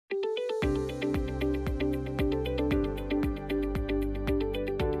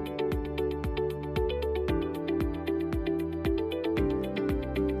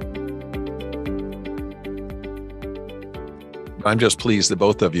I'm just pleased that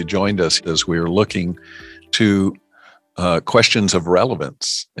both of you joined us as we are looking to questions of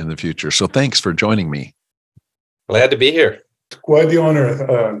relevance in the future. So thanks for joining me. Glad to be here. Quite the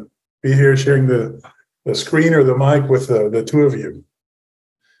honor be here sharing the screen or the mic with the two of you.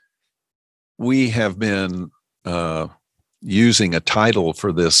 We have been using a title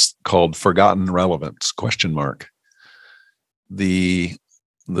for this called Forgotten Relevance, ? The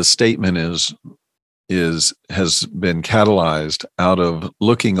statement has been catalyzed out of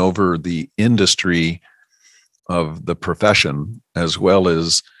looking over the industry of the profession, as well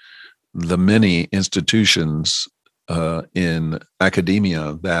as the many institutions in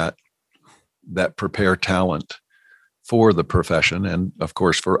academia that prepare talent for the profession, and of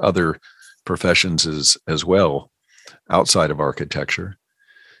course for other professions as well outside of architecture.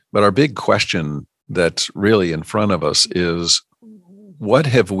 But our big question that's really in front of us is, what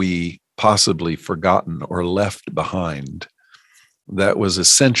have we possibly forgotten or left behind that was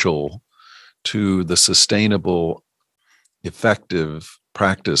essential to the sustainable, effective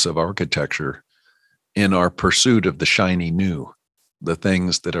practice of architecture in our pursuit of the shiny new, the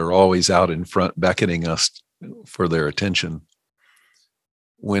things that are always out in front beckoning us for their attention?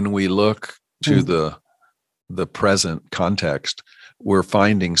 When we look to the present context, we're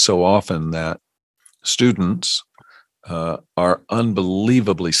finding so often that students are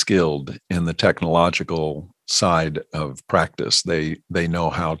unbelievably skilled in the technological side of practice. They know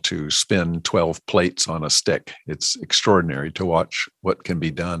how to spin 12 plates on a stick. It's extraordinary to watch what can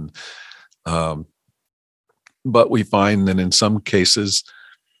be done. But we find that in some cases,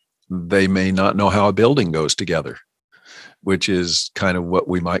 they may not know how a building goes together, which is kind of what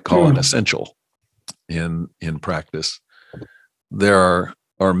we might call an essential in practice. There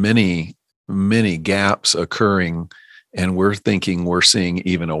are many gaps occurring, and we're thinking we're seeing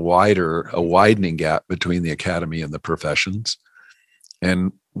even a widening gap between the academy and the professions.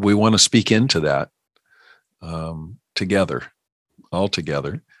 And we want to speak into that all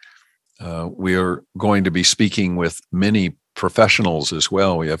together. We are going to be speaking with many professionals as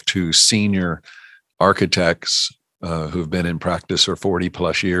well. We have two senior architects who've been in practice for 40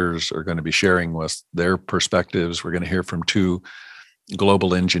 plus years, are going to be sharing with their perspectives. We're going to hear from two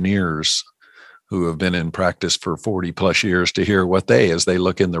global engineers who have been in practice for 40 plus years to hear what as they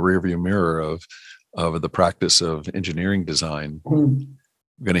look in the rearview mirror of the practice of engineering design. We're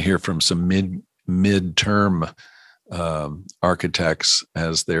going to hear from some mid-term architects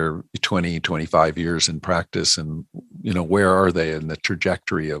as they're 20, 25 years in practice, and where are they in the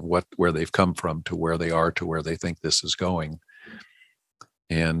trajectory of where they've come from to where they are to where they think this is going.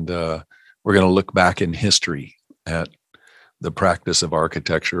 And we're going to look back in history at the practice of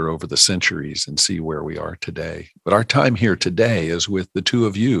architecture over the centuries and see where we are today. But our time here today is with the two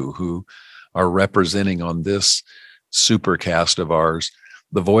of you who are representing on this supercast of ours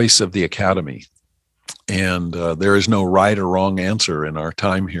the voice of the academy. And there is no right or wrong answer in our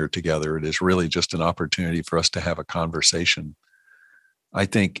time here together. It is really just an opportunity for us to have a conversation. I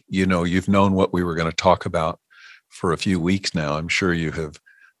think, you've known what we were going to talk about for a few weeks now. I'm sure you have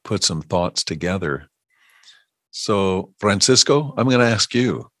put some thoughts together. So, Francisco, I'm going to ask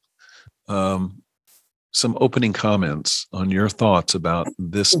you some opening comments on your thoughts about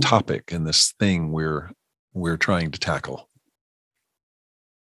this topic and this thing we're trying to tackle.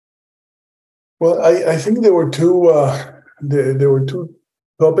 Well, I think there were two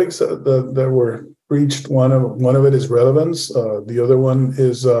topics that were reached. One of it is relevance. The other one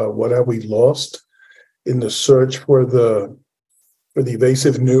is what have we lost in the search for the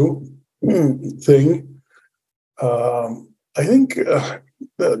evasive new thing. I think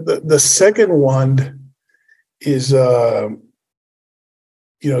the second one is to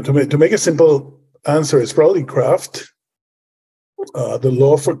make a simple answer, it's probably craft, the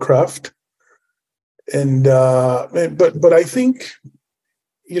law for craft. And but I think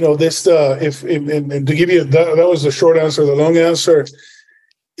this and to give you that was the short answer. The long answer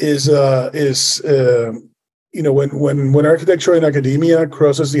is when architecture in academia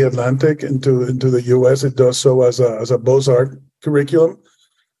crosses the Atlantic into the U.S., it does so as a Beaux-Arts curriculum,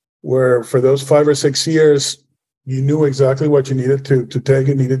 where for those 5 or 6 years you knew exactly what you needed to take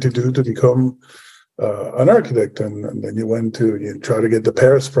and needed to do to become an architect, and then you try to get the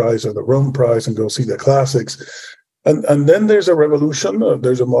Paris Prize or the Rome Prize and go see the classics, and then there's a revolution.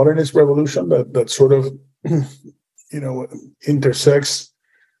 There's a modernist revolution that sort of intersects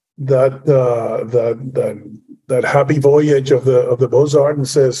that happy voyage of the Beaux-Arts and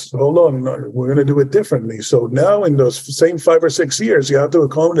says, hold on, we're going to do it differently. So now in those same 5 or 6 years, you have to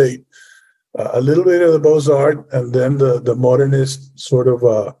accommodate a little bit of the Beaux-Arts and then the modernist sort of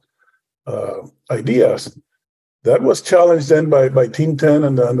ideas. That was challenged then by Team 10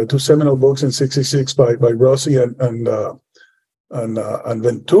 and the two seminal books in '66 by Rossi and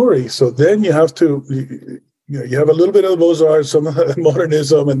Venturi. So then you have to, you have a little bit of the Beaux-Arts, some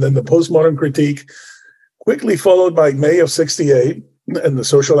modernism, and then the postmodern critique, quickly followed by May of '68 and the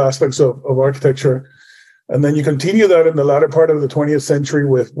social aspects of architecture. And then you continue that in the latter part of the 20th century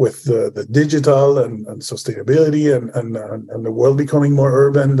with the digital and sustainability and the world becoming more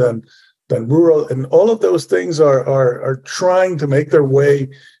urban than rural. And all of those things are trying to make their way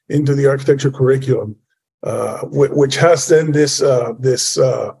into the architecture curriculum, which has then this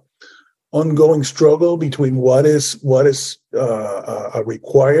ongoing struggle between what is a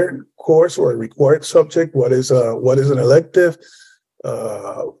required course or a required subject, what is an elective,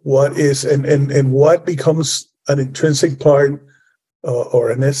 what is and what becomes an intrinsic part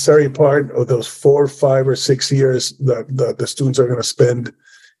or a necessary part of those 4, 5, or 6 years that the students are going to spend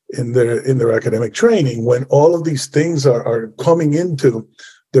in their academic training, when all of these things are coming into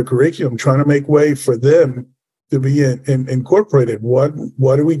the curriculum, trying to make way for them to be incorporated. What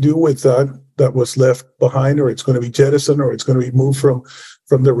do we do with that was left behind, or it's going to be jettisoned, or it's going to be moved from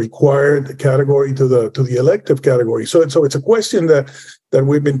the required category to the elective category? So it's a question that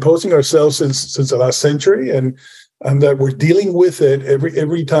we've been posing ourselves since the last century, and that we're dealing with it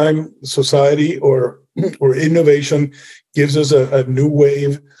every time society or innovation gives us a new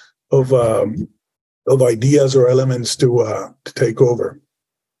wave of ideas or elements to take over.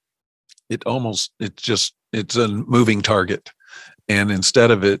 It's a moving target. And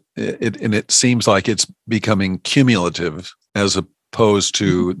instead of it seems like it's becoming cumulative as opposed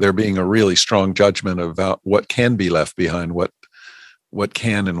to there being a really strong judgment about what can be left behind, what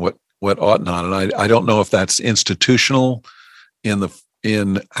can and what ought not. And I don't know if that's institutional in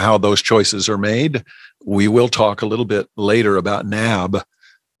how those choices are made. We will talk a little bit later about NAB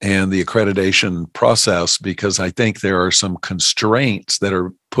and the accreditation process, because I think there are some constraints that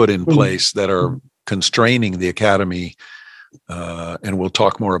are put in place that are constraining the academy, and we'll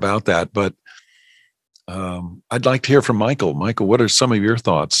talk more about that. But I'd like to hear from Michael. Michael, what are some of your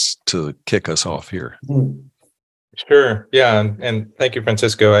thoughts to kick us off here? Sure. Yeah. And thank you,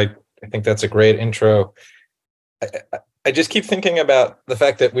 Francisco. I think that's a great intro. I just keep thinking about the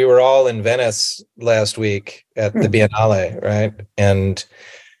fact that we were all in Venice last week at the Biennale, right? And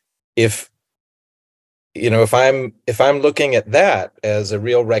if I'm looking at that as a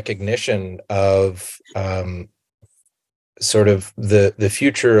real recognition of sort of the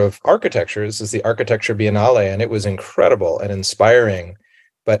future of architecture, this is the Architecture Biennale, and it was incredible and inspiring.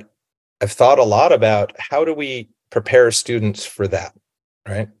 But I've thought a lot about how do we prepare students for that,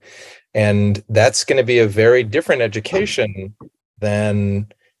 right? And that's going to be a very different education than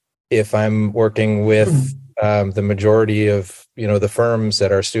if I'm working with the majority of the firms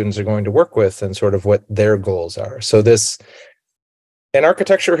that our students are going to work with and sort of what their goals are. So and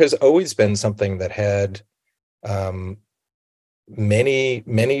architecture has always been something that had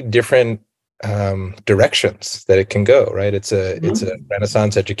many different directions that it can go, right? It's a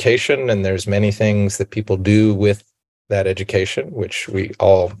Renaissance education, and there's many things that people do with that education, which we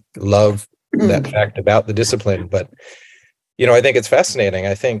all love that fact about the discipline. But I think it's fascinating.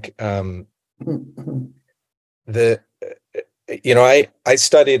 I think I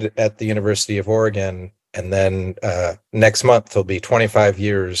studied at the University of Oregon, and then next month will be 25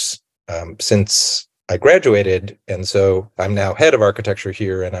 years since I graduated, and so I'm now head of architecture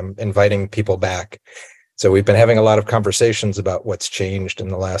here, and I'm inviting people back. So we've been having a lot of conversations about what's changed in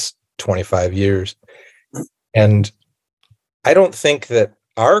the last 25 years. And I don't think that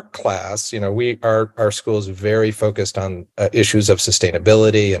our class, our school is very focused on issues of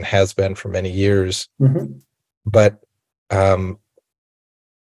sustainability and has been for many years. But I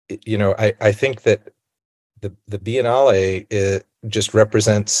think that the Biennale just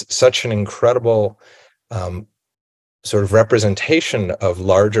represents such an incredible sort of representation of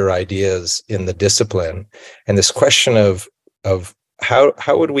larger ideas in the discipline, and this question of how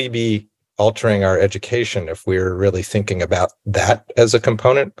would we be altering our education if we're really thinking about that as a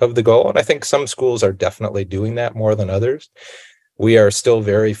component of the goal. And I think some schools are definitely doing that more than others. We are still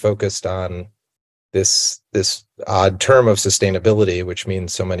very focused on this odd term of sustainability, which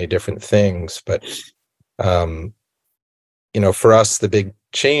means so many different things. But for us, the big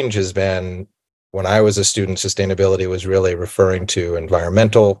change has been, when I was a student, sustainability was really referring to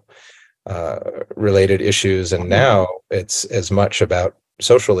environmental related issues, and now it's as much about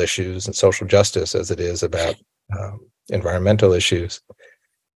social issues and social justice as it is about environmental issues.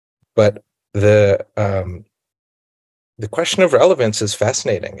 But the question of relevance is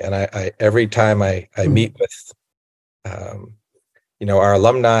fascinating, and I every time I meet with our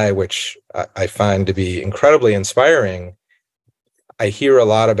alumni, which I find to be incredibly inspiring, I hear a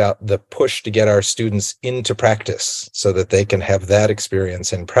lot about the push to get our students into practice so that they can have that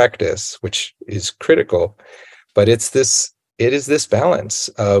experience in practice, which is critical. But it is this balance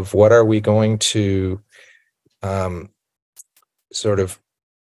of what are we going to sort of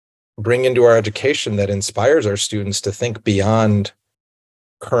bring into our education that inspires our students to think beyond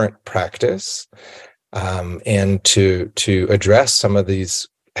current practice, and to address some of these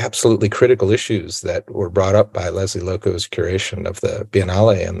absolutely critical issues that were brought up by Leslie Loco's curation of the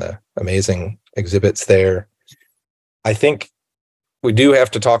Biennale and the amazing exhibits there. I think we do have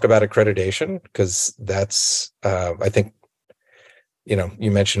to talk about accreditation, because that's, I think,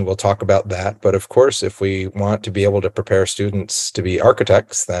 you mentioned we'll talk about that. But of course, if we want to be able to prepare students to be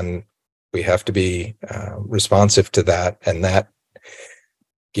architects, then we have to be responsive to that. And that,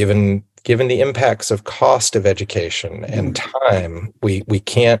 given the impacts of cost of education and time, we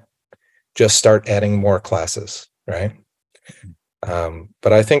can't just start adding more classes, right?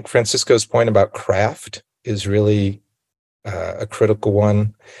 But I think Francisco's point about craft is really a critical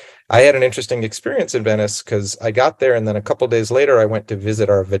one. I had an interesting experience in Venice because I got there, and then a couple of days later, I went to visit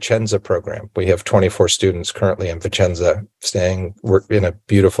our Vicenza program. We have 24 students currently in Vicenza, staying in a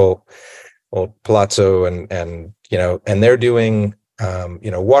beautiful old palazzo, and they're doing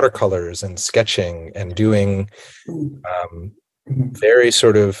watercolors and sketching and doing very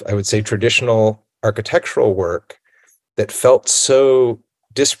sort of, I would say, traditional architectural work that felt so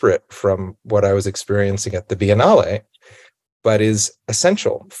disparate from what I was experiencing at the Biennale, but is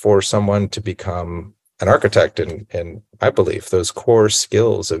essential for someone to become an architect. And I believe those core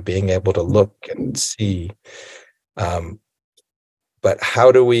skills of being able to look and see. But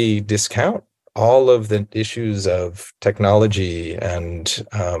how do we discount all of the issues of technology and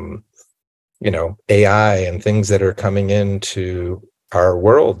AI and things that are coming into our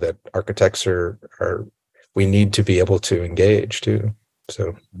world that architects we need to be able to engage too?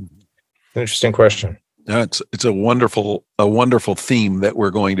 So, interesting question. It's a wonderful theme that we're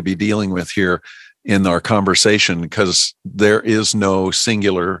going to be dealing with here in our conversation, because there is no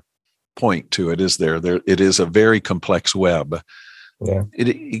singular point to it, is there? It is a very complex web. Yeah.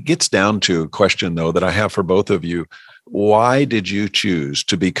 It gets down to a question, though, that I have for both of you. Why did you choose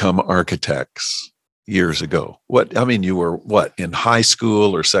to become architects years ago? You were in high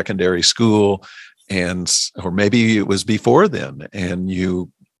school or secondary school, or maybe it was before then, and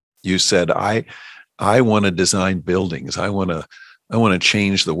you said, I want to design buildings. I want to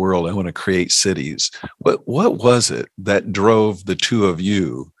change the world. I want to create cities. What was it that drove the two of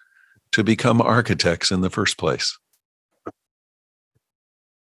you to become architects in the first place?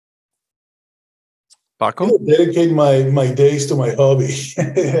 Paco? I dedicate my days to my hobby.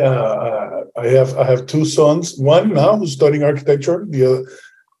 I have two sons. One now who's studying architecture.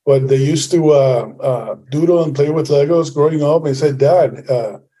 But they used to doodle and play with Legos growing up. And said, "Dad,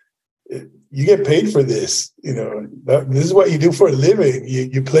 you get paid for this. This is what you do for a living.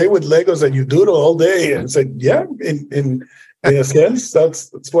 You play with Legos and you doodle all day." And I said, "Yeah, in a sense,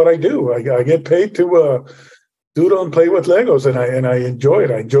 that's what I do. I get paid to doodle and play with Legos, and I enjoy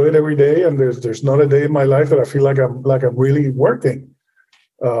it. I enjoy it every day. And there's not a day in my life that I feel like I'm really working.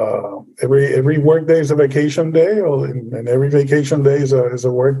 Every work day is a vacation day, and every vacation day is a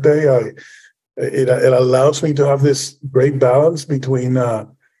work day. It allows me to have this great balance between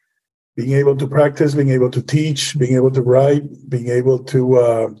being able to practice, being able to teach, being able to write, being able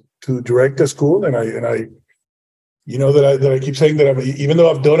to direct a school, and I that I keep saying that even though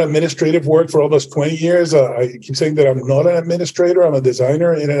I've done administrative work for almost 20 years, I keep saying that I'm not an administrator. I'm a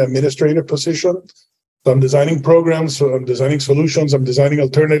designer in an administrative position. So I'm designing programs, so I'm designing solutions, I'm designing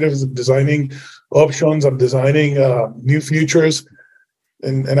alternatives, I'm designing options, I'm designing new futures.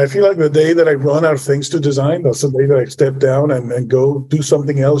 And I feel like the day that I run out of things to design, that's the day that I step down and go do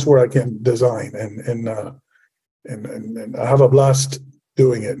something else where I can design. And I have a blast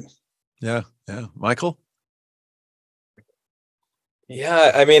doing it. Yeah. Michael?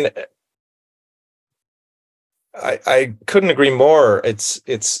 Yeah, I couldn't agree more. It's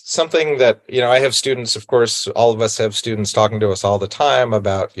something that, I have students, of course, all of us have students talking to us all the time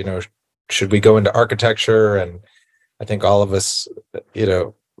about, should we go into architecture? And I think all of us,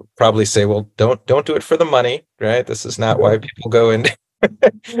 probably say, well, don't do it for the money, right? This is not why people go into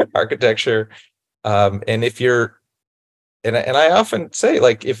architecture. And if you're, and I often say,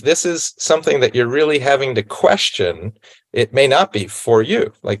 like, if this is something that you're really having to question, it may not be for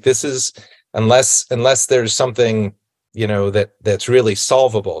you. Like, this is, unless there's something, that's really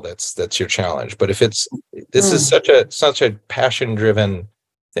solvable, that's your challenge. But if this is such a passion-driven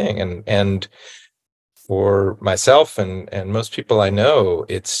thing, and for myself and most people I know,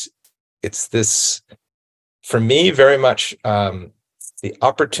 it's this, for me, very much the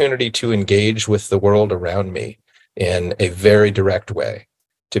opportunity to engage with the world around me in a very direct way,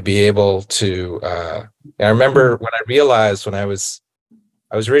 to be able to, I remember when I realized when I was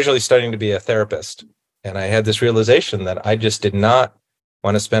originally studying to be a therapist, and I had this realization that I just did not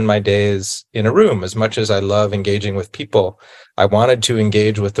want to spend my days in a room. As much as I love engaging with people, I wanted to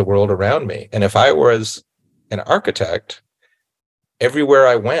engage with the world around me. And if I was an architect, everywhere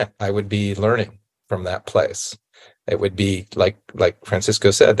I went, I would be learning from that place. It would be like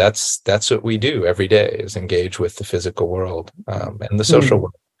Francisco said, that's what we do every day, is engage with the physical world and the social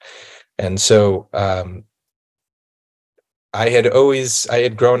world. And so I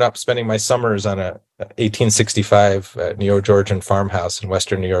had grown up spending my summers on a 1865 Neo-Georgian farmhouse in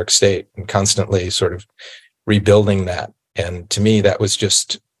Western New York State, and constantly sort of rebuilding that. And to me, that was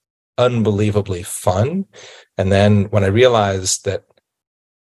just unbelievably fun. And then when I realized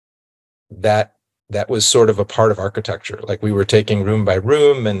that was sort of a part of architecture, like we were taking room by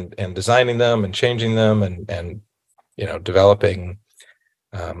room and designing them and changing them and developing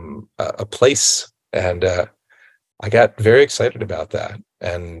a place. And I got very excited about that.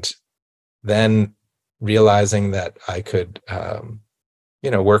 And then realizing that I could,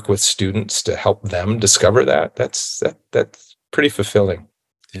 work with students to help them discover that's pretty fulfilling.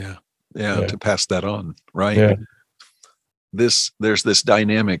 Yeah. To pass that on, right? Yeah. There's this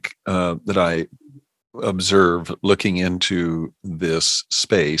dynamic that I observe looking into this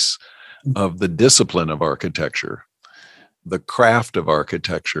space of the discipline of architecture, the craft of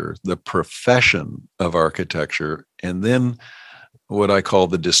architecture, the profession of architecture, and then what I call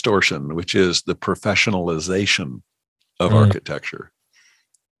the distortion, which is the professionalization of architecture,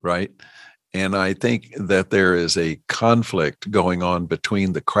 right? And I think that there is a conflict going on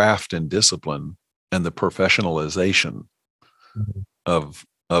between the craft and discipline and the professionalization of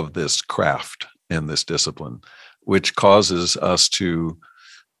this craft and this discipline, which causes us to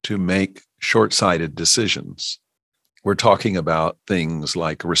make short-sighted decisions. We're talking about things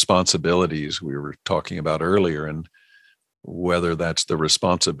like responsibilities we were talking about earlier, and whether that's the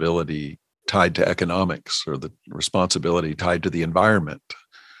responsibility tied to economics or the responsibility tied to the environment,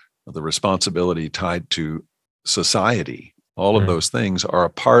 or the responsibility tied to society. All of those things are a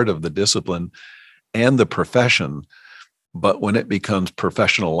part of the discipline and the profession. But when it becomes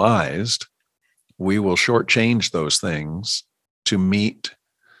professionalized, we will shortchange those things to meet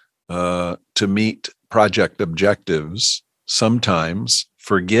project objectives, sometimes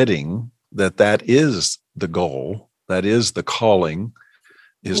forgetting that is the goal, that is the calling,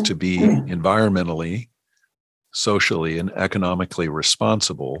 is to be environmentally, socially, and economically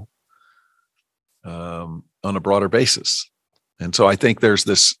responsible on a broader basis. And so I think there's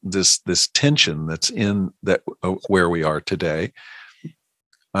this tension that's in that where we are today.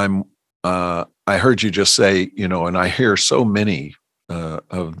 I heard you just say, and I hear so many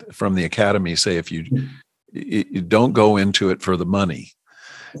from the academy say, if you don't go into it for the money.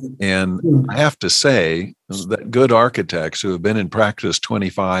 And I have to say that good architects who have been in practice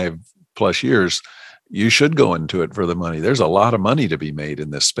 25 plus years, you should go into it for the money. There's a lot of money to be made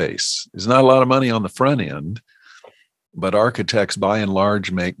in this space. There's not a lot of money on the front end, but architects by and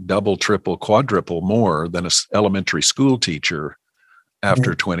large make double, triple, quadruple more than an elementary school teacher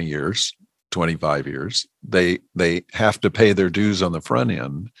after 20 years, 25 years. They have to pay their dues on the front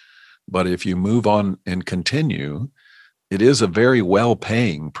end. But if you move on and continue, it is a very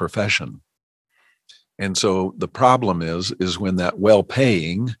well-paying profession. And so the problem is when that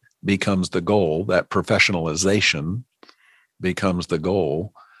well-paying becomes the goal, that professionalization becomes the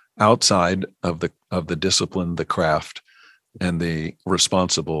goal outside of the discipline, the craft, and the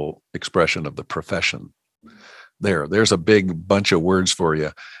responsible expression of the profession. There's a big bunch of words for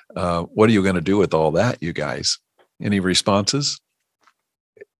you. What are you going to do with all that, you guys? Any responses?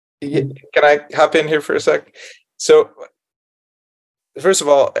 Can I hop in here for a sec? So, first of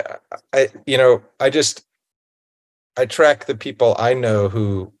all, I track the people I know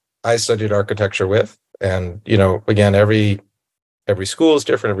who I studied architecture with, and again, every school is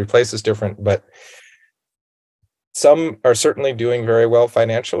different, every place is different, but some are certainly doing very well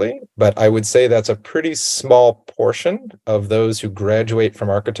financially, but I would say that's a pretty small portion of those who graduate from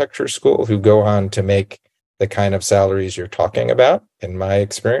architecture school who go on to make the kind of salaries you're talking about. In my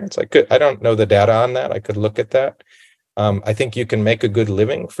experience, I don't know the data on that. I could look at that. I think you can make a good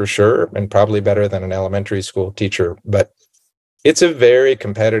living for sure, and probably better than an elementary school teacher, but it's a very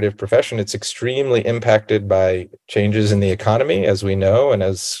competitive profession. It's extremely impacted by changes in the economy, as we know, and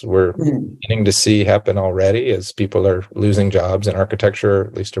as we're beginning to see happen already, as people are losing jobs in architecture,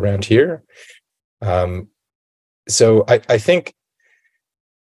 at least around here. So I think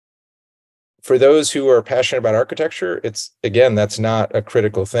for those who are passionate about architecture, it's, again, that's not a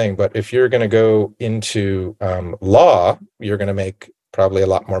critical thing. But if you're going to go into law, you're going to make probably a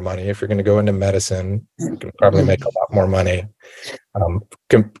lot more money. If you're going to go into medicine, you can probably make a lot more money.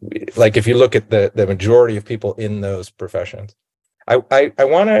 Like if you look at the majority of people in those professions. I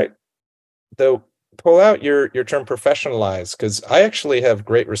want to, though, pull out your term professionalize, because I actually have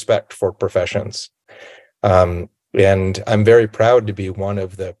great respect for professions. And I'm very proud to be one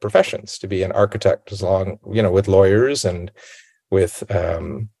of the professions, to be an architect, as long, with lawyers and with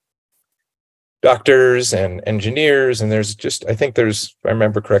doctors and engineers. And there's just, I think there's, if I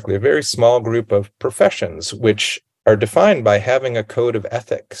remember correctly, a very small group of professions which are defined by having a code of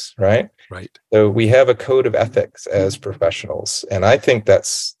ethics, right? Right. So we have a code of ethics as professionals. And I think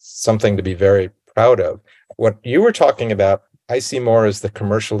that's something to be very proud of. What you were talking about, I see more as the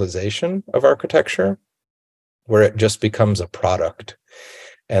commercialization of architecture, where it just becomes a product.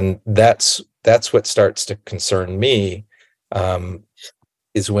 And that's what starts to concern me,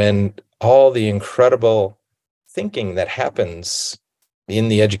 is when all the incredible thinking that happens in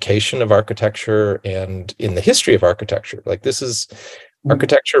the education of architecture and in the history of architecture, like this is,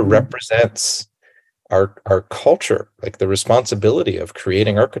 architecture represents our culture. Like the responsibility of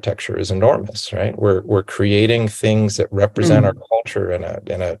creating architecture is enormous, right? We're creating things that represent our culture in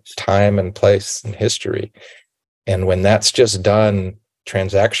a time and place in history. And when that's just done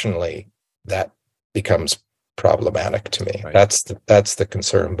transactionally, that becomes problematic to me. Right. That's the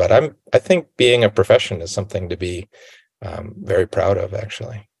concern. But I think being a profession is something to be very proud of,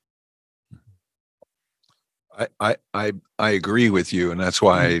 actually. I agree with you, and that's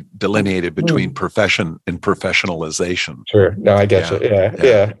why I delineated between profession and professionalization. Sure. No, I get you.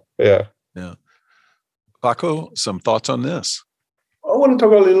 Yeah. Paco, some thoughts on this? I want to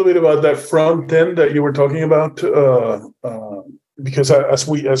talk a little bit about that front end that you were talking about, because as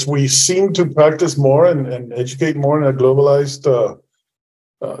we seem to practice more and educate more in a globalized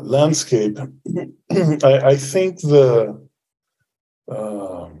landscape, I think the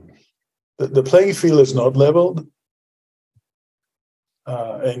playing field is not leveled,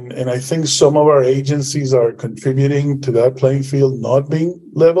 and I think some of our agencies are contributing to that playing field not being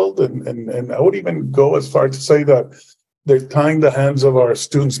leveled, and I would even go as far to say that they're tying the hands of our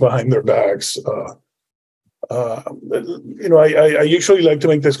students behind their backs. I usually like to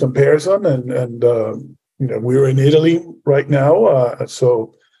make this comparison, and we're in Italy right now,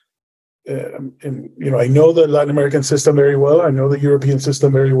 so I know the Latin American system very well. I know the European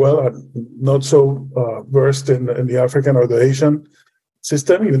system very well. I'm not so versed in the African or the Asian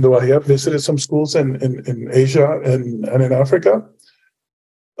system, even though I have visited some schools in Asia and in Africa.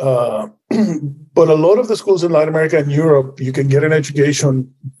 But a lot of the schools in Latin America and Europe, you can get an education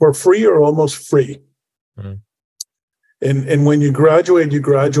for free or almost free. And when you graduate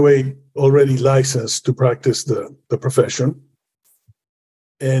already licensed to practice the profession.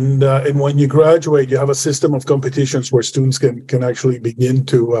 And when you graduate, you have a system of competitions where students can actually begin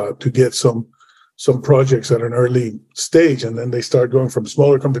to get some projects at an early stage, and then they start going from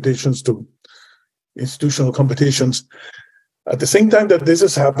smaller competitions to institutional competitions. At the same time that this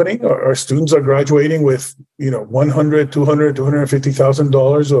is happening, our students are graduating with $100,000, $200,000,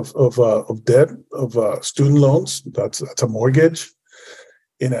 $250,000 of debt, of student loans. That's a mortgage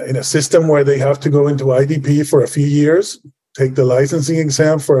in a system where they have to go into IDP for a few years, take the licensing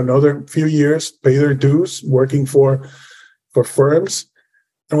exam for another few years, pay their dues, working for firms.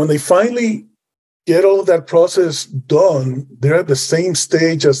 And when they finally get all of that process done, they're at the same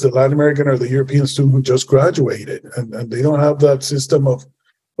stage as the Latin American or the European student who just graduated. And they don't have that system of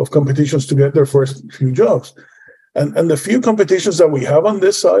competitions to get their first few jobs. And the few competitions that we have on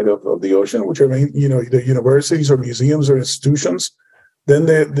this side of the ocean, which are either universities or museums or institutions, then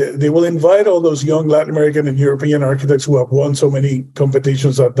they will invite all those young Latin American and European architects who have won so many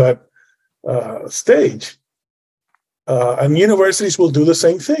competitions at that stage. And universities will do the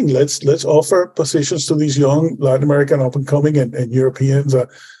same thing. Let's offer positions to these young Latin American up-and-coming and Europeans.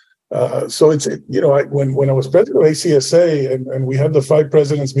 So it's, when I was president of ACSA and we had the 5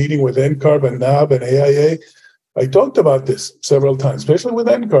 presidents meeting with NCARB and NAB and AIA, I talked about this several times, especially with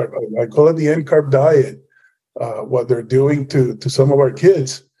NCARB. I call it the NCARB diet. What they're doing to some of our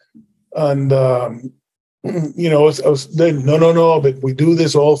kids. And, I was then, no, but we do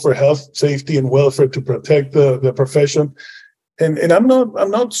this all for health, safety, and welfare to protect the profession. And I'm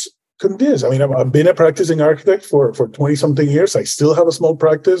not convinced. I mean, I've been a practicing architect for 20-something years. I still have a small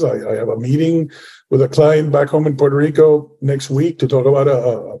practice. I have a meeting with a client back home in Puerto Rico next week to talk about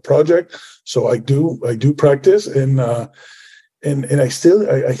a project. So I do practice. And And I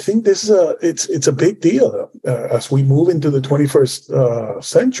think this is it's a big deal as we move into the 21st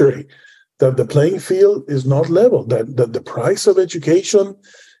century, that the playing field is not level, that the price of education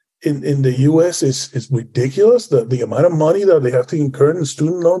in the US is ridiculous. The amount of money that they have to incur in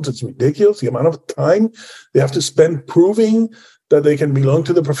student loans, it's ridiculous. The amount of time they have to spend proving that they can belong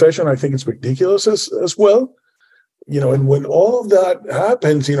to the profession, I think it's ridiculous as well. And when all of that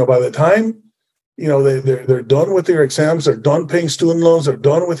happens, by the time they're done with their exams, they're done paying student loans, they're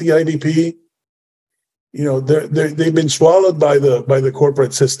done with the IDP, they've been swallowed by the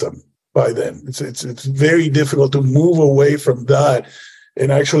corporate system by then. It's very difficult to move away from that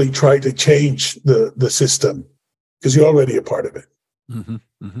and actually try to change the system, because you're already a part of it. Mm-hmm,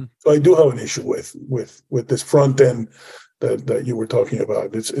 mm-hmm. So I do have an issue with this front end that you were talking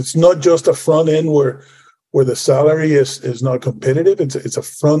about. It's not just a front end where the salary is not competitive. It's a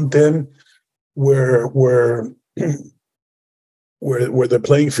front end where the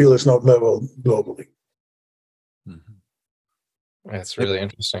playing field is not level globally. Mm-hmm. That's really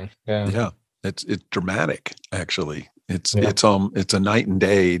interesting. Yeah, it's dramatic, actually. It's a night and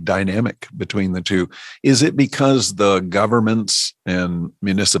day dynamic between the two. Is it because the governments and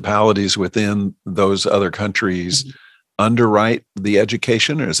municipalities within those other countries underwrite the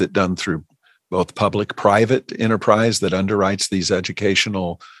education, or is it done through both public-private enterprise that underwrites these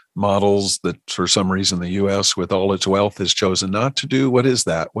educational models that for some reason the U.S. with all its wealth has chosen not to do? What is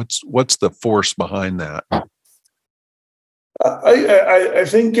that? What's the force behind that? I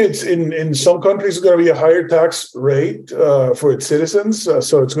think it's in some countries it's going to be a higher tax rate for its citizens.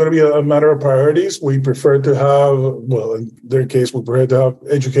 So it's going to be a matter of priorities. We prefer to have, well, in their case, we prefer to have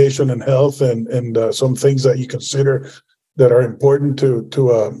education and health and some things that you consider that are important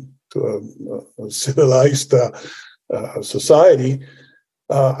to a civilized society.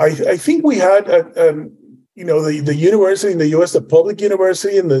 I think we had the university in the U.S., the public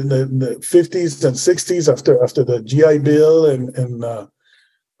university in the 50s and 60s after the GI Bill, and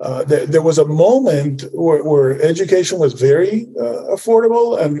there was a moment where education was very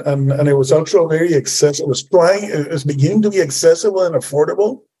affordable and it was also very accessible. It was beginning to be accessible and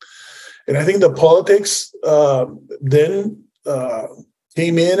affordable. And I think the politics then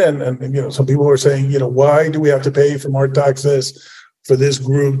came in and some people were saying, why do we have to pay for more taxes for this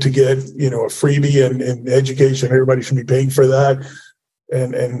group to get, a freebie in education? Everybody should be paying for that.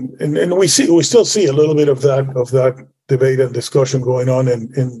 And we still see a little bit of that debate and discussion going on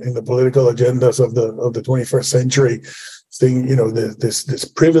in the political agendas of the 21st century, saying, this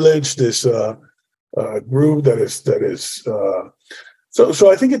privilege, this group that is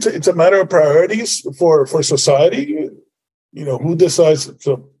so I think it's a matter of priorities for society. Who decides?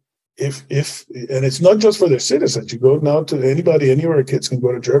 So if and it's not just for their citizens. You go now to anybody, anywhere. Kids can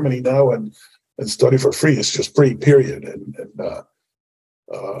go to Germany now and study for free. It's just free, period. And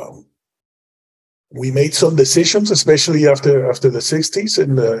we made some decisions, especially after the 60s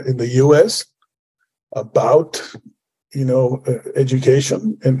in the U.S. about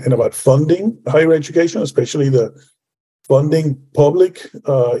education and about funding higher education, especially the funding public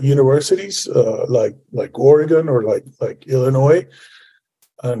universities like Oregon or like Illinois.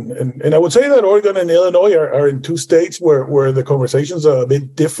 And I would say that Oregon and Illinois are in two states where the conversations are a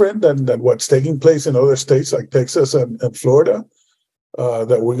bit different than what's taking place in other states like Texas and Florida.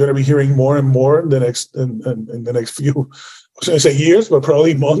 That we're going to be hearing more and more in the next few, I was going to say years, but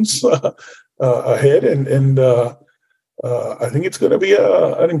probably months ahead. And I think it's going to be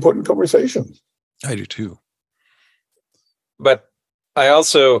an important conversation. I do too. But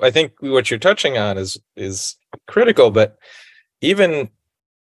I think what you're touching on is critical. But even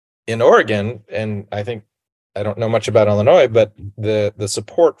in Oregon, and I don't know much about Illinois, but the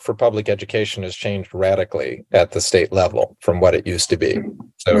support for public education has changed radically at the state level from what it used to be.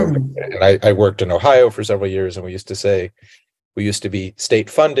 So, and I worked in Ohio for several years, and we used to say we used to be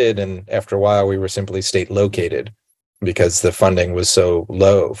state funded, and after a while we were simply state located because the funding was so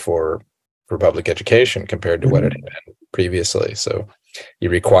low for public education compared to what it had been previously. So you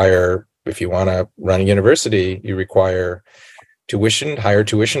require, if you want to run a university, you require higher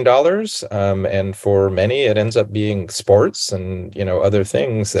tuition dollars, and for many it ends up being sports and other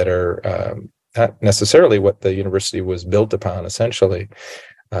things that are not necessarily what the university was built upon. Essentially,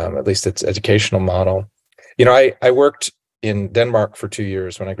 at least its educational model. I worked in Denmark for 2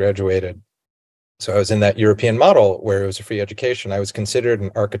 years when I graduated, so I was in that European model where it was a free education. I was considered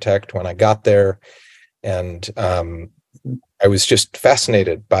an architect when I got there, and I was just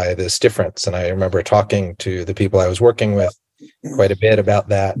fascinated by this difference. And I remember talking to the people I was working with quite a bit about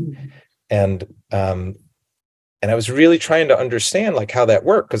that, and I was really trying to understand how that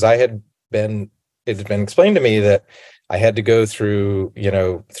worked, because it had been explained to me that I had to go through,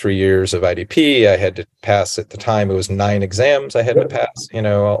 3 years of IDP. I had to pass, at the time, it was 9 exams I had to pass,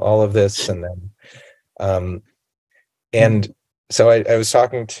 all of this. And then, and so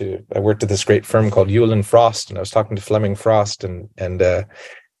I worked at this great firm called Ewell and Frost, and I was talking to Fleming Frost, and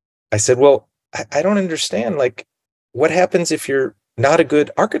I said, well, I don't understand, like, what happens if you're not a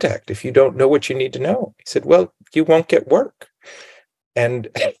good architect, if you don't know what you need to know? He said, well, you won't get work. And,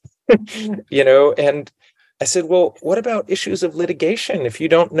 and I said, well, what about issues of litigation? If you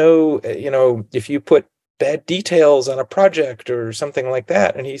don't know, if you put bad details on a project or something like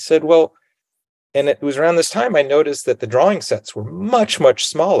that. And he said, well, and it was around this time I noticed that the drawing sets were much, much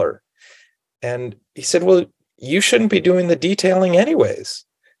smaller. And he said, well, you shouldn't be doing the detailing anyways.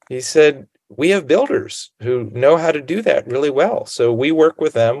 He said, we have builders who know how to do that really well. So we work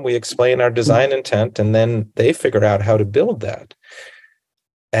with them, we explain our design intent, and then they figure out how to build that.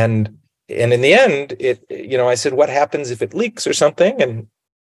 And in the end, I said, what happens if it leaks or something? And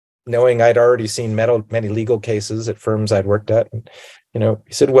knowing I'd already seen many legal cases at firms I'd worked at, and,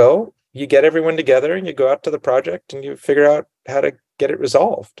 he said, well, you get everyone together and you go out to the project and you figure out how to get it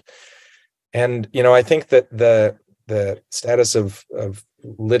resolved. And, I think that the status of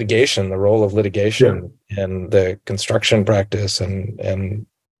litigation, the role of litigation and the construction practice and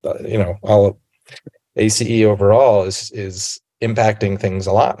all of ACE overall is impacting things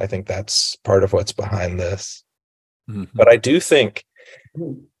a lot. I think that's part of what's behind this. Mm-hmm. But I do think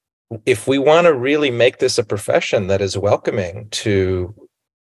if we want to really make this a profession that is welcoming to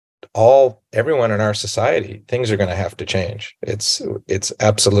everyone in our society, things are going to have to change. It's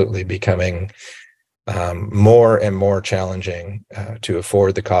absolutely becoming more and more challenging to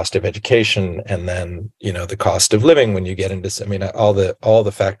afford the cost of education, and then the cost of living when you get into all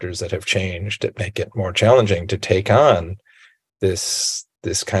the factors that have changed that make it more challenging to take on this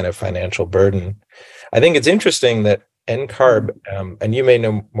kind of financial burden. I think it's interesting that NCARB, and you may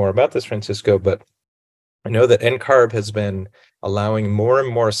know more about this, Francisco, but I know that NCARB has been allowing more and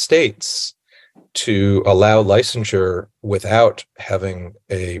more states to allow licensure without having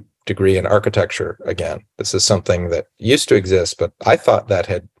a degree in architecture again. This is something that used to exist, but I thought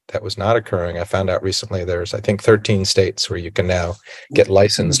that was not occurring. I found out recently there's, I think, 13 states where you can now get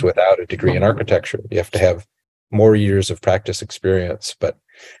licensed without a degree in architecture. You have to have more years of practice experience. But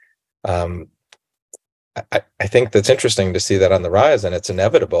I think that's interesting to see that on the rise, and it's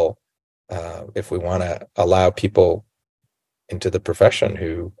inevitable if we want to allow people into the profession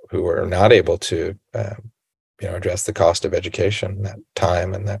who are not able to address the cost of education, that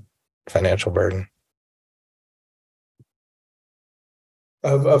time and that financial burden.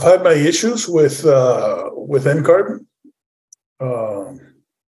 I've had my issues with NCARB.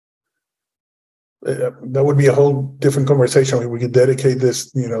 That would be a whole different conversation. We could dedicate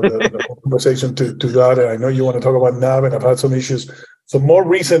this, the whole conversation to that. And I know you want to talk about NAB, and I've had some issues, some more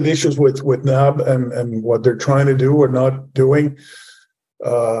recent issues with NAB and what they're trying to do or not doing.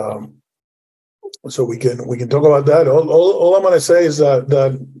 So we can talk about that. All I'm going to say is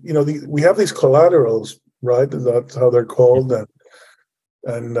that we have these collaterals, right? That's how they're called.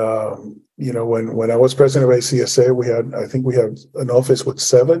 And when I was president of ACSA, I think we had an office with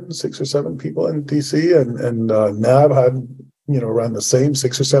 6 or 7 people in DC, and NAB had around the same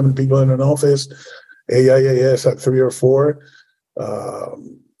 6 or 7 people in an office. AIAS had 3 or 4.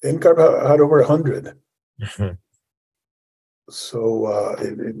 NCARB had over 100. Mm-hmm. So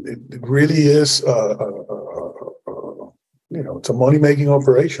it really is, it's a money-making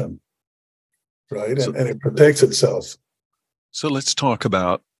operation, right? And it protects itself. So let's talk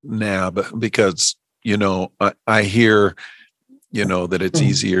about NAB, because, I hear, that it's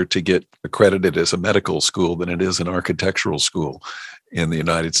easier to get accredited as a medical school than it is an architectural school in the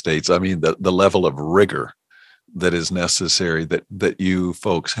United States. I mean, the level of rigor that is necessary that you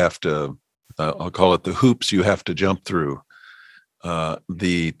folks have to, I'll call it the hoops you have to jump through,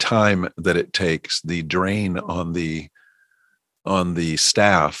 the time that it takes, the drain on the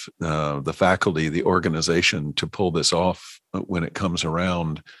staff, the faculty, the organization to pull this off when it comes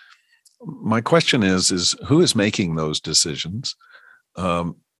around. My question is who is making those decisions?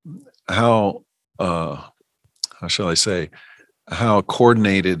 How shall I say, how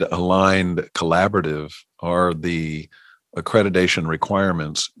coordinated, aligned, collaborative are the accreditation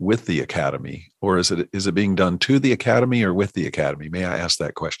requirements with the academy, or is it being done to the academy or with the academy? May I ask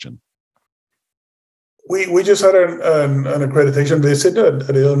that question? We just had an accreditation visit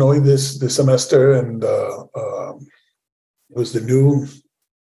at Illinois this semester, and it was the new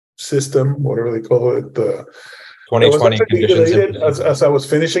system, whatever they call it, 2020 conditions. As I was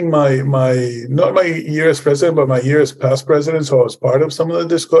finishing my not my year as president, but my year as past president. So I was part of some of the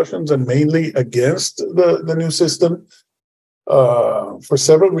discussions, and mainly against the new system for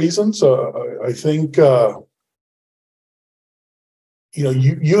several reasons. I think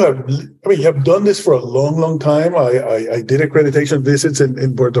you have done this for a long time. I did accreditation visits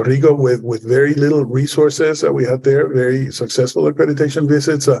in Puerto Rico with very little resources that we had there. Very successful accreditation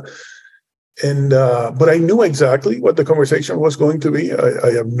visits. But I knew exactly what the conversation was going to be.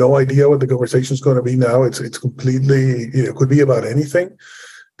 I have no idea what the conversation is going to be now. It's completely, it could be about anything.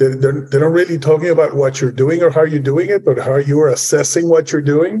 They're not really talking about what you're doing or how you're doing it, but how you are assessing what you're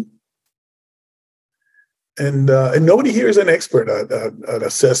doing. And nobody here is an expert at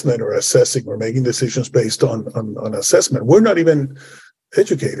assessment or assessing or making decisions based on assessment. We're not even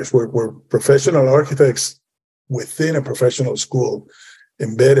educators. We're professional architects within a professional school,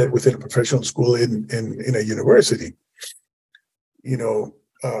 embedded within a professional school in a university.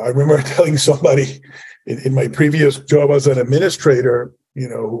 I remember telling somebody in my previous job as an administrator,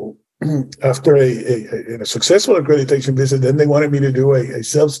 after a successful accreditation visit, then they wanted me to do a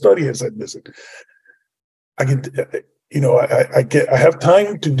self-study as a visit. I have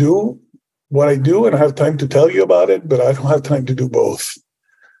time to do what I do, and I have time to tell you about it, but I don't have time to do both.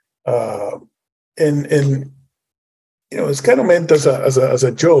 It's kind of meant as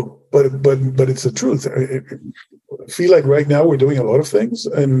a joke, but it's the truth. I feel like right now we're doing a lot of things,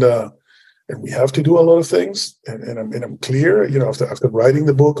 and we have to do a lot of things. And I'm clear. After writing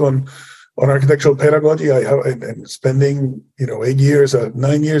the book on architectural pedagogy, I have and spending 9 years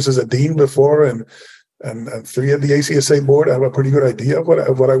as a dean before, and 3 at the ACSA board. I have a pretty good idea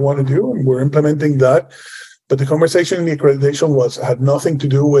of what I want to do, and we're implementing that. But the conversation in the accreditation had nothing to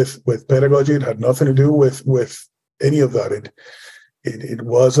do with pedagogy. It had nothing to do with any of that. It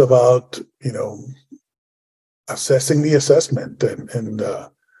was about assessing the assessment and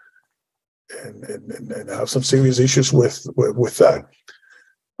have some serious issues with that.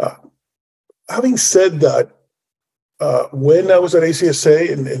 Having said that, when I was at ACSA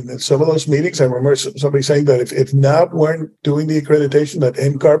in some of those meetings, I remember somebody saying that if NAB weren't doing the accreditation, that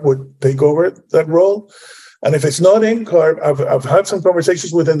NCARB would take over that role. And if it's not NCARB, I've had some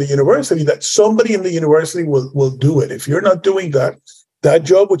conversations within the university that somebody in the university will do it. If you're not doing that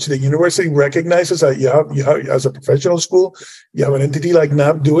job, which the university recognizes that you have as a professional school, you have an entity like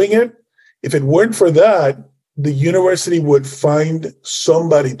NAB doing it. If it weren't for that, the university would find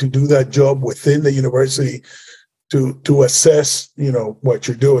somebody to do that job within the university to assess, what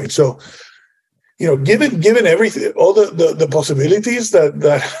you're doing. So, given everything, all the possibilities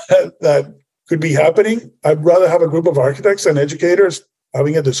that could be happening, I'd rather have a group of architects and educators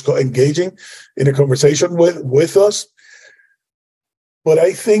engaging in a conversation with us. But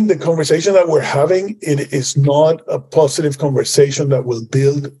I think the conversation that we're having, it is not a positive conversation that will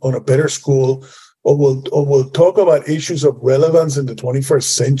build on a better school, or will talk about issues of relevance in the 21st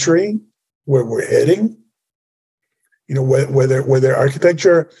century, where we're heading. Whether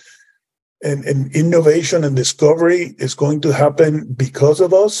architecture and innovation and discovery is going to happen because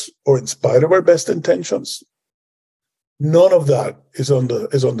of us or in spite of our best intentions. None of that is on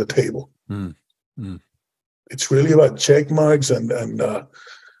the table. It's really about check marks and I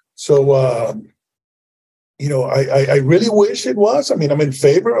really wish it was. I'm in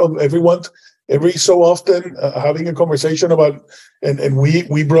favor of everyone every so often having a conversation about, and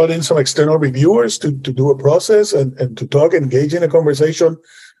we brought in some external reviewers to do a process and to engage in a conversation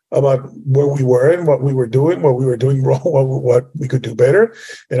about where we were and what we were doing wrong, what we could do better.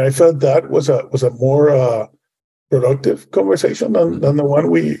 And I felt that was a more productive conversation than the one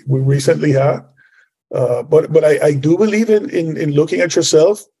we recently had. But I do believe in looking at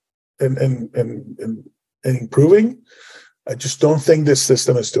yourself and improving. I just don't think this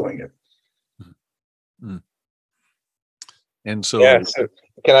system is doing it. And so, so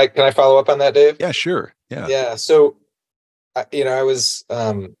can I follow up on that, Dave? Yeah, sure. Yeah. So, I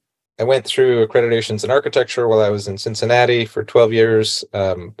went through accreditations in architecture while I was in Cincinnati for 12 years,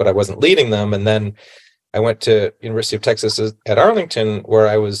 but I wasn't leading them. And then I went to University of Texas at Arlington, where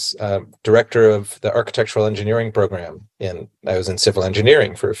I was director of the architectural engineering program. And I was in civil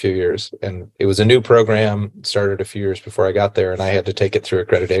engineering for a few years. And it was a new program, started a few years before I got there, and I had to take it through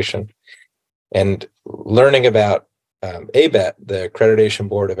accreditation. And learning about ABET, the Accreditation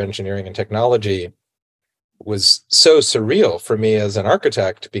Board of Engineering and Technology, was so surreal for me as an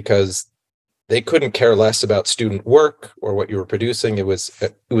architect, because they couldn't care less about student work or what you were producing. It was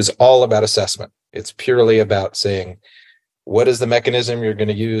all about assessment. It's purely about saying, what is the mechanism you're going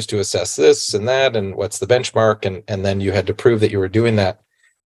to use to assess this and that, and what's the benchmark, and then you had to prove that you were doing that.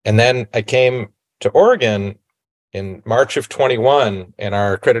 And then I came to Oregon, in March of 21, and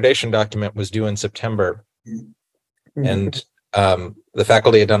our accreditation document was due in September. And the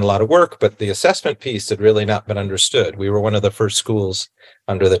faculty had done a lot of work, but the assessment piece had really not been understood. We were one of the first schools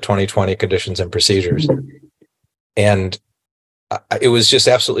under the 2020 conditions and procedures. And it was just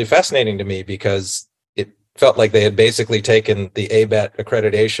absolutely fascinating to me because it felt like they had basically taken the ABET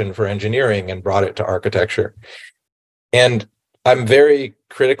accreditation for engineering and brought it to architecture. And I'm very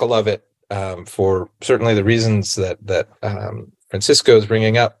critical of it for certainly the reasons that Francisco is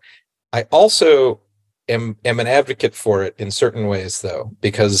bringing up. I also am an advocate for it in certain ways, though,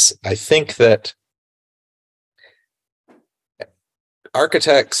 because I think that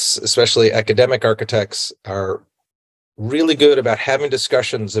architects, especially academic architects, are really good about having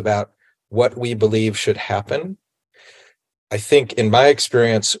discussions about what we believe should happen. I think in my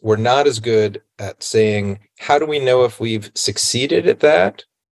experience, we're not as good at saying, how do we know if we've succeeded at that?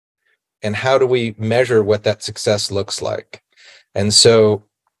 And how do we measure what that success looks like? And so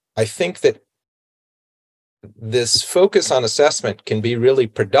I think that this focus on assessment can be really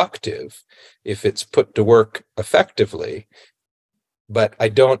productive if it's put to work effectively. But I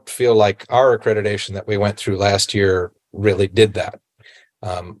don't feel like our accreditation that we went through last year really did that.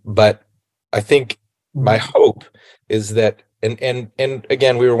 But I think my hope is that, and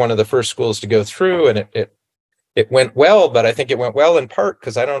again, we were one of the first schools to go through, and it went well, but I think it went well in part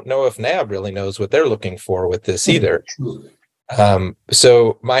because I don't know if NAB really knows what they're looking for with this either.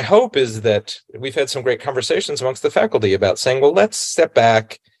 So my hope is that we've had some great conversations amongst the faculty about saying, well, let's step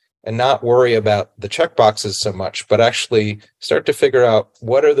back and not worry about the checkboxes so much, but actually start to figure out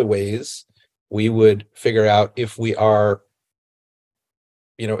what are the ways we would figure out if we are,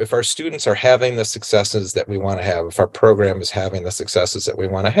 if our students are having the successes that we want to have, if our program is having the successes that we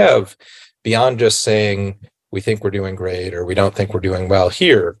want to have, beyond just saying we think we're doing great or we don't think we're doing well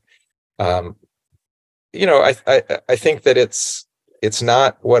here. I think that it's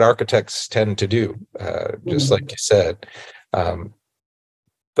not what architects tend to do, just like you said.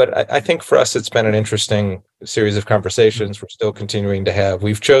 But I think for us, it's been an interesting series of conversations we're still continuing to have.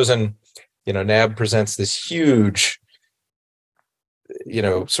 We've chosen, NAB presents this huge,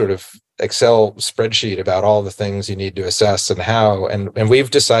 sort of Excel spreadsheet about all the things you need to assess and how, and we've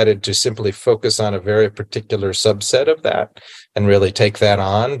decided to simply focus on a very particular subset of that and really take that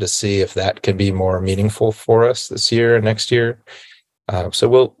on to see if that can be more meaningful for us this year and next year.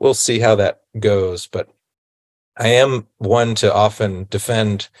 So we'll see how that goes, but I am one to often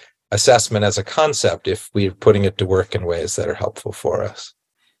defend assessment as a concept if we're putting it to work in ways that are helpful for us.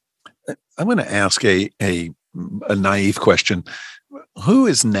 I'm going to ask a naive question. Who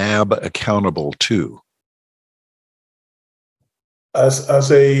is NAB accountable to?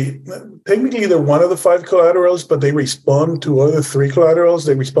 Technically they're one of the 5 collaterals, but they respond to other 3 collaterals.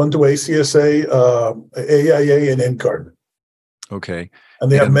 They respond to ACSA, AIA, and NCARB. Okay.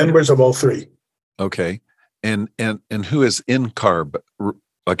 And they have members of all 3. Okay. And who is NCARB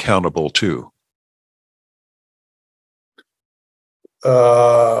accountable to?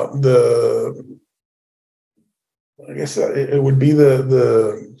 I guess it would be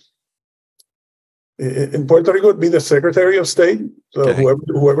in Puerto Rico, it would be the Secretary of State, so okay.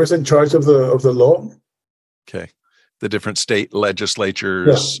 whoever's in charge of the law. Okay, the different state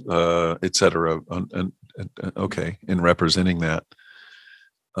legislatures, et cetera, okay, in representing that.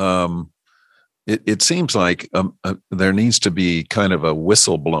 It seems like there needs to be kind of a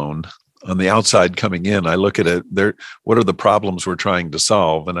whistle blown on the outside coming in. I look at it, what are the problems we're trying to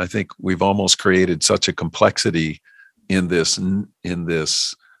solve? And I think we've almost created such a complexity in this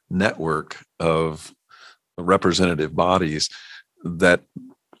network of representative bodies that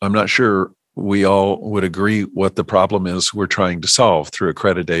I'm not sure we all would agree what the problem is we're trying to solve through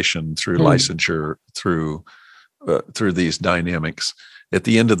accreditation, through licensure, through these dynamics. At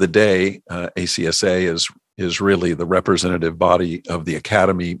the end of the day, ACSA is really the representative body of the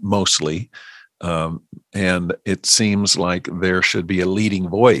academy mostly. And it seems like there should be a leading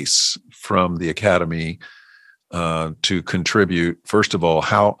voice from the academy to contribute. First of all,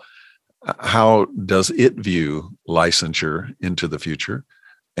 how does it view licensure into the future?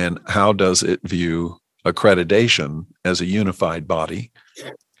 And how does it view accreditation as a unified body?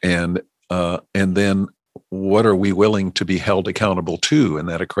 And then what are we willing to be held accountable to in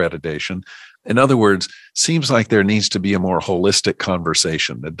that accreditation? In other words, seems like there needs to be a more holistic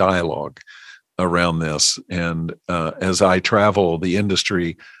conversation, a dialogue around this. And as I travel the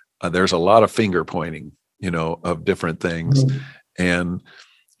industry, there's a lot of finger pointing, of different things. And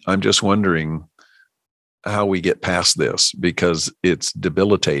I'm just wondering how we get past this, because it's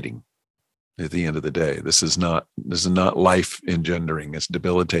debilitating at the end of the day. This is not life engendering. It's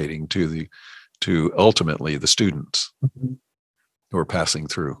debilitating to to ultimately the students who are passing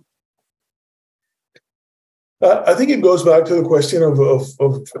through? I think it goes back to the question of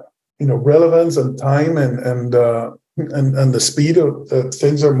relevance and time and the speed of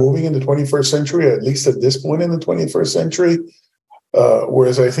things are moving in the 21st century, at least at this point in the 21st century.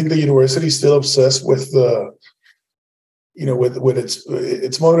 Whereas I think the university is still obsessed with with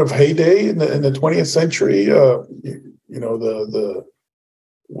its moment of heyday in the 20th century.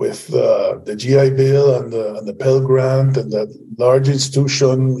 With the GI Bill and the Pell Grant and that large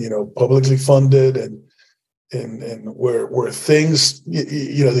institution, publicly funded and where things,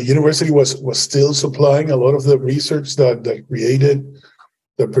 the university was still supplying a lot of the research that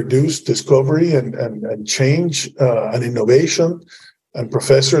produced discovery and change and innovation. And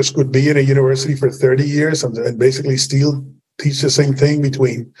professors could be in a university for 30 years and basically still teach the same thing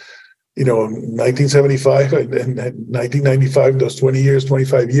between 1975 and 1995, those 20 years,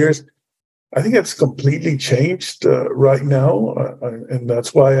 25 years. I think that's completely changed right now. And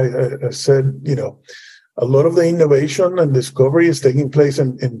that's why I said, a lot of the innovation and discovery is taking place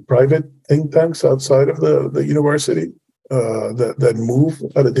in private think tanks outside of the university that move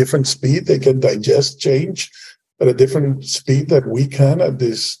at a different speed. They can digest change at a different speed that we can at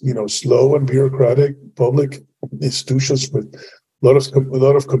this, slow and bureaucratic public institutions with a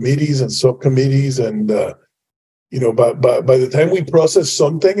lot of committees and subcommittees. And, by the time we process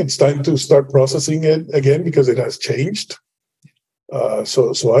something, it's time to start processing it again because it has changed.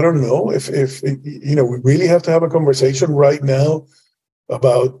 So I don't know if we really have to have a conversation right now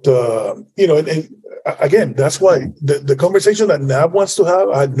about, and again, that's why the conversation that NAB wants to have,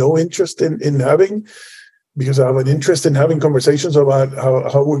 I had no interest in having, because I have an interest in having conversations about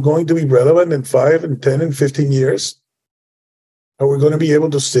how we're going to be relevant in 5 and 10 and 15 years. How we're going to be able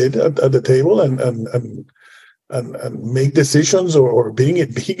to sit at the table and make decisions or being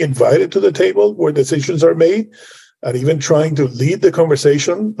invited to the table where decisions are made, and even trying to lead the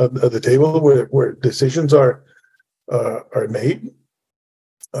conversation at the table where decisions are made.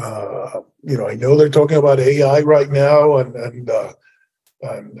 I know they're talking about AI right now and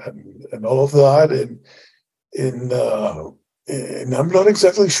all of that, and I'm not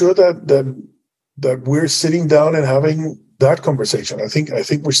exactly sure that we're sitting down and having that conversation. I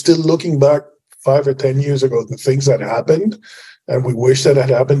think we're still looking back 5 or 10 years ago, the things that happened, and we wish that had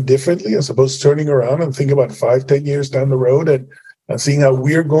happened differently, as opposed to turning around and think about 5, 10 years down the road and seeing how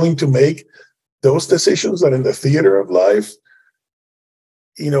we're going to make those decisions that in the theater of life,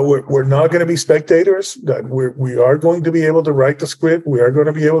 we're not going to be spectators, that we are going to be able to write the script, we are going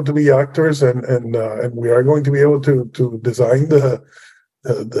to be able to be actors, and we are going to be able to design the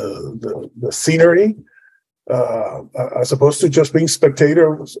scenery, as opposed to just being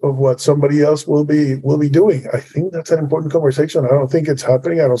spectators of what somebody else will be doing. I think that's an important conversation. I don't think it's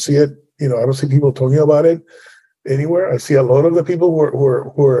happening. I don't see it. I don't see people talking about it anywhere. I see a lot of the people who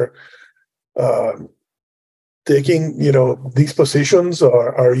are taking, these positions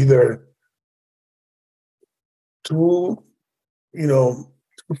are either too, too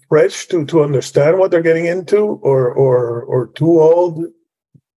fresh to understand what they're getting into, or too old,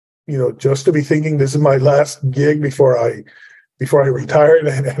 just to be thinking this is my last gig before I retire,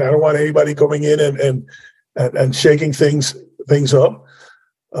 and I don't want anybody coming in and shaking things up.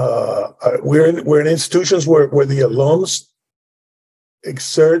 We're in institutions where the alums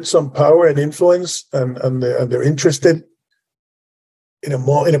exert some power and influence, and they're interested in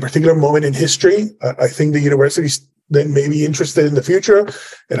a particular moment in history. I think the universities then may be interested in the future,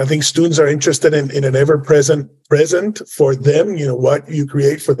 and I think students are interested in an ever-present present for them. What you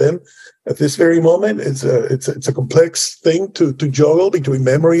create for them at this very moment. It's a complex thing to juggle between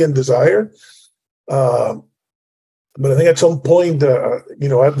memory and desire. But I think at some point,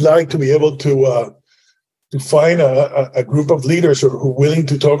 I'd like to be able to find a group of leaders who are willing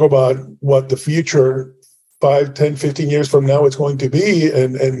to talk about what the future 5, 10, 15 years from now it's going to be,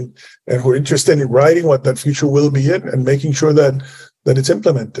 and who are interested in writing what that future will be in and making sure that it's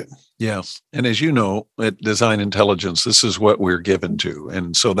implemented. Yes. And as you know, at Design Intelligence, this is what we're given to.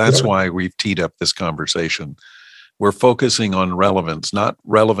 And so that's why we've teed up this conversation. We're focusing on relevance, not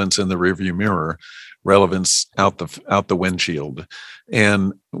relevance in the rearview mirror, relevance out the windshield.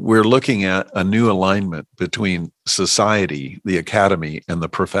 And we're looking at a new alignment between society, the academy, and the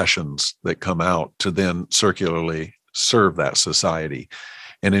professions that come out to then circularly serve that society,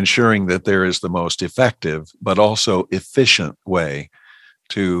 and ensuring that there is the most effective but also efficient way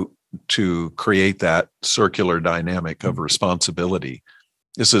to create that circular dynamic of responsibility.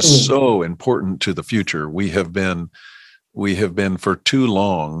 This is so important to the future. We have been for too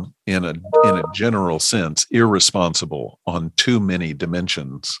long, in a general sense, irresponsible on too many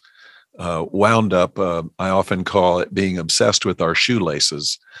dimensions wound up, I often call it being obsessed with our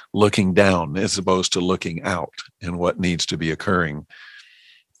shoelaces, looking down as opposed to looking out and what needs to be occurring.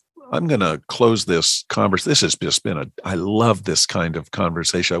 I'm going to close this conversation. This has just been I love this kind of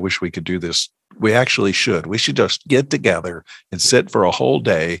conversation. I wish we could do this. We actually should. We should just get together and sit for a whole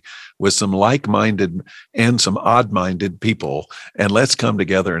day with some like-minded and some odd-minded people, and let's come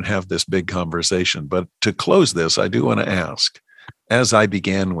together and have this big conversation. But to close this, I do want to ask, as I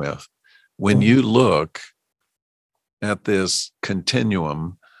began with, when you look at this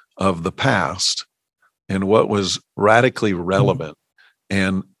continuum of the past and what was radically relevant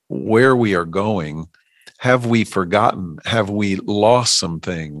and where we are going, have we forgotten, have we lost some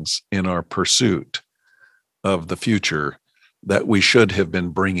things in our pursuit of the future that we should have been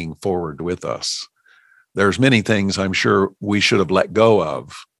bringing forward with us? There's many things I'm sure we should have let go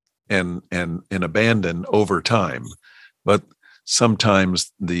of and abandoned over time, but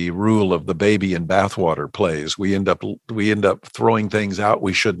sometimes the rule of the baby in bathwater plays. We end up throwing things out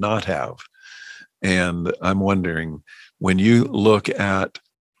we should not have. And I'm wondering, when you look at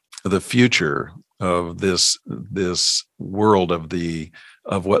the future of this world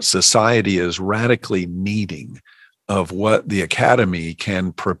of what society is radically needing, of what the academy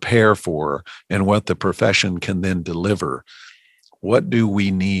can prepare for and what the profession can then deliver, what do we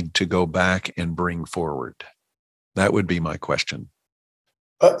need to go back and bring forward? That would be my question.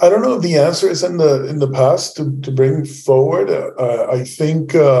 I don't know if the answer is in the past to bring forward. I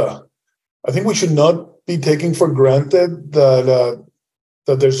think we should not be taking for granted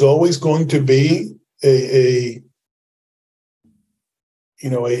that there's always going to be a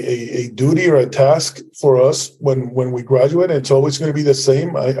duty or a task for us when we graduate. It's always going to be the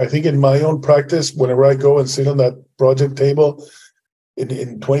same. I think in my own practice, whenever I go and sit on that project table,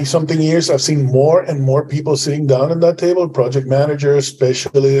 in 20-something years, I've seen more and more people sitting down at that table, project managers,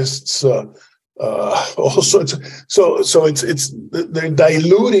 specialists, all sorts. So they're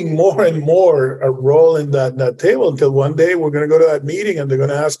diluting more and more a role in that table until one day we're going to go to that meeting and they're going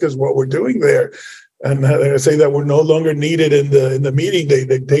to ask us what we're doing there, and they're going to say that we're no longer needed in the meeting.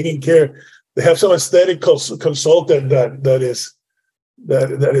 They're taking care. They have some aesthetic consultant that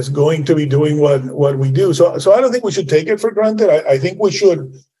is going to be doing what we do. So I don't think we should take it for granted. I think we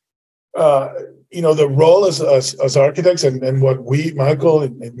should. The role as architects and what we, Michael,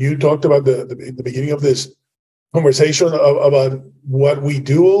 and you talked about in the beginning of this conversation about what we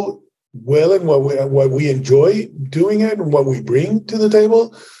do well and what we enjoy doing it and what we bring to the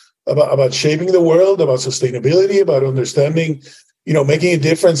table, about shaping the world, about sustainability, about understanding, making a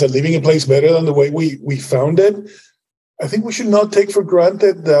difference and leaving a place better than the way we found it. I think we should not take for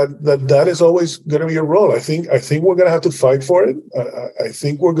granted that is always going to be a role. I think we're going to have to fight for it. I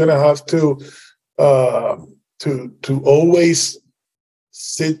think we're going to have to always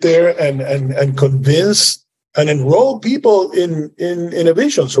sit there and convince and enroll people in a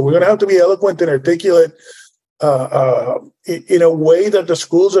vision. So we're going to have to be eloquent and articulate in a way that the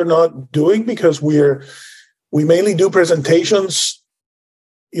schools are not doing, because we mainly do presentations,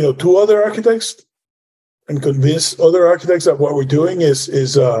 to other architects and convince other architects that what we're doing is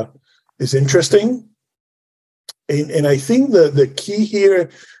interesting. And I think the key here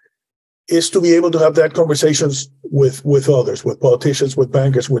is to be able to have that conversations with others, with politicians, with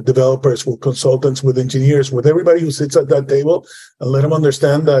bankers, with developers, with consultants, with engineers, with everybody who sits at that table, and let them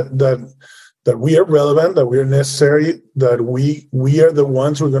understand that we are relevant, that we are necessary, that we are the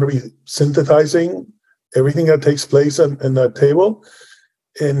ones who are going to be synthesizing everything that takes place in that table,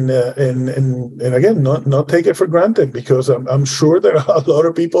 and again, not take it for granted, because I'm sure there are a lot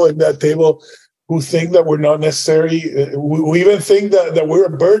of people at that table who think that we're not necessary. We even think that we're a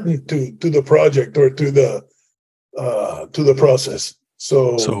burden to the project or to the process.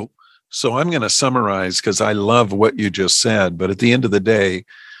 So I'm going to summarize, because I love what you just said. But at the end of the day,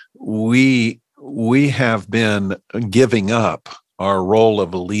 we have been giving up our role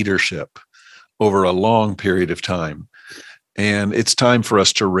of leadership over a long period of time. And it's time for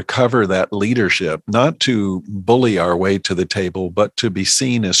us to recover that leadership, not to bully our way to the table, but to be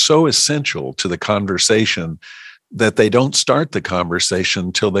seen as so essential to the conversation that they don't start the conversation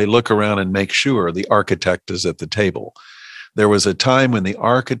until they look around and make sure the architect is at the table. There was a time when the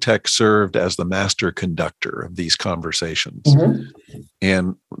architect served as the master conductor of these conversations. Mm-hmm.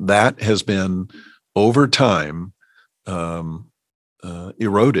 And that has been, over time,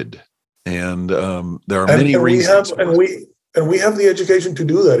 eroded. And there are many reasons. We have the education to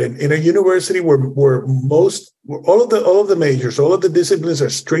do that. In a university where all of the majors, all of the disciplines are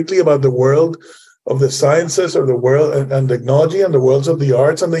strictly about the world of the sciences, or the world and technology, and the worlds of the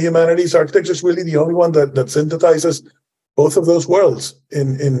arts and the humanities, architecture is really the only one that synthesizes both of those worlds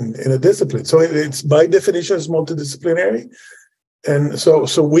in a discipline. So it's by definition it's multidisciplinary. And so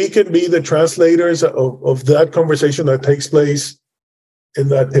we can be the translators of that conversation that takes place in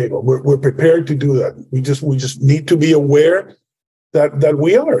that table. We're prepared to do that. We just need to be aware that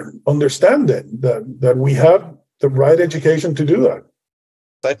we understand that we have the right education to do that.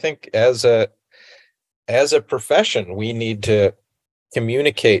 I think as a profession, we need to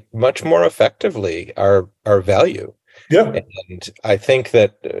communicate much more effectively our value. Yeah. And I think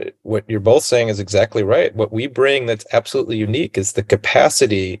that what you're both saying is exactly right. What we bring that's absolutely unique is the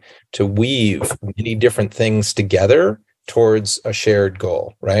capacity to weave many different things together towards a shared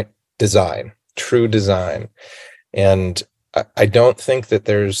goal, right? Design, true design. And I don't think that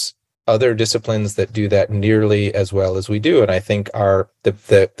there's other disciplines that do that nearly as well as we do. And I think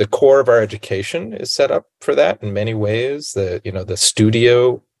the core of our education is set up for that in many ways. The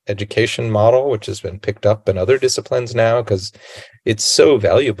studio education model, which has been picked up in other disciplines now, because it's so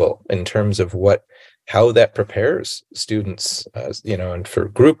valuable in terms of how that prepares students, and for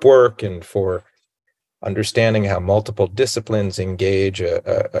group work and for understanding how multiple disciplines engage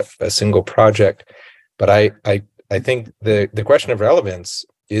a single project. But I think the question of relevance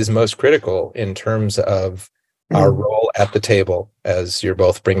is most critical in terms of our role at the table, as you're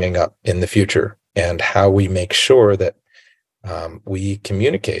both bringing up, in the future, and how we make sure that we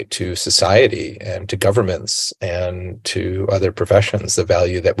communicate to society and to governments and to other professions the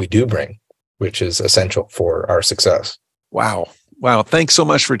value that we do bring, which is essential for our success. Wow. Thanks so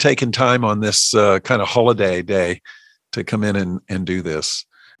much for taking time on this kind of holiday day to come in and do this.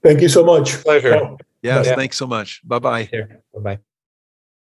 Thank you so much. Pleasure. Yes, thanks so much. Bye-bye. Bye-bye.